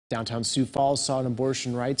Downtown Sioux Falls saw an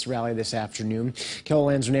abortion rights rally this afternoon.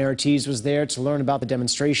 Kelloland's Renee Ortiz was there to learn about the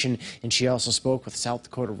demonstration, and she also spoke with South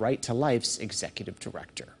Dakota Right to Life's executive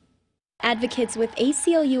director. Advocates with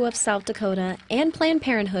ACLU of South Dakota and Planned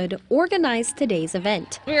Parenthood organized today's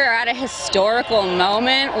event. We are at a historical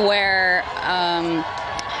moment where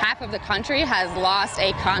half of the country has lost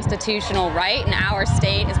a constitutional right, and our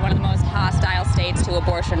state is one of the most hostile states to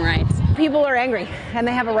abortion rights. People are angry, and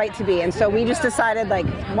they have a right to be, and so we just decided,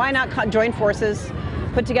 why not join forces,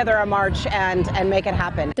 put together a march, and make it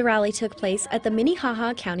happen. The rally took place at the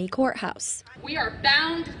Minnehaha County Courthouse. We are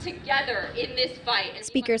bound together in this fight.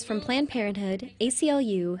 Speakers from Planned Parenthood,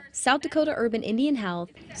 ACLU, South Dakota Urban Indian Health,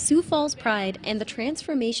 Sioux Falls Pride, and the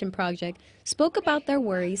Transformation Project spoke about their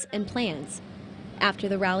worries and plans. After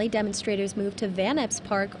the rally, demonstrators moved to Van Epps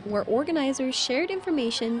Park, where organizers shared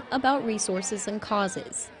information about resources and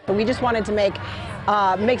causes. We just wanted to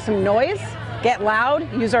make some noise, get loud,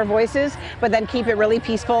 use our voices, but then keep it really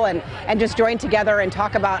peaceful and just join together and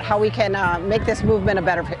talk about how we can make this movement a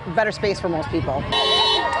better space for most people.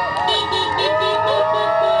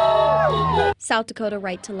 South Dakota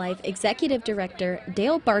Right to Life Executive Director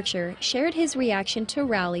Dale Barksher shared his reaction to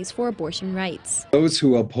rallies for abortion rights. Those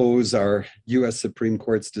who oppose our U.S. Supreme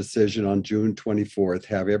Court's decision on June 24th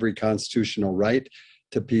have every constitutional right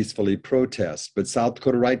to peacefully protest, but South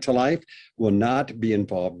Dakota Right to Life will not be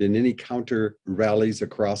involved in any counter rallies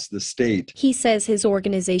across the state. He says his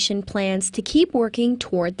organization plans to keep working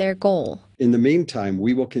toward their goal. In the meantime,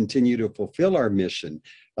 we will continue to fulfill our mission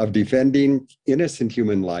of defending innocent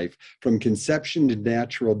human life from conception to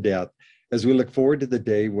natural death, as we look forward to the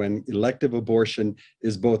day when elective abortion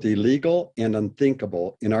is both illegal and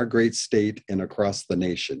unthinkable in our great state and across the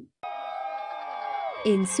nation.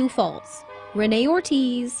 In Sioux Falls, Renee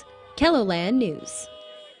Ortiz, Kelloland News.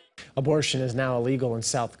 Abortion is now illegal in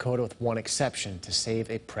South Dakota with one exception: to save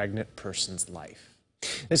a pregnant person's life.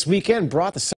 This weekend brought the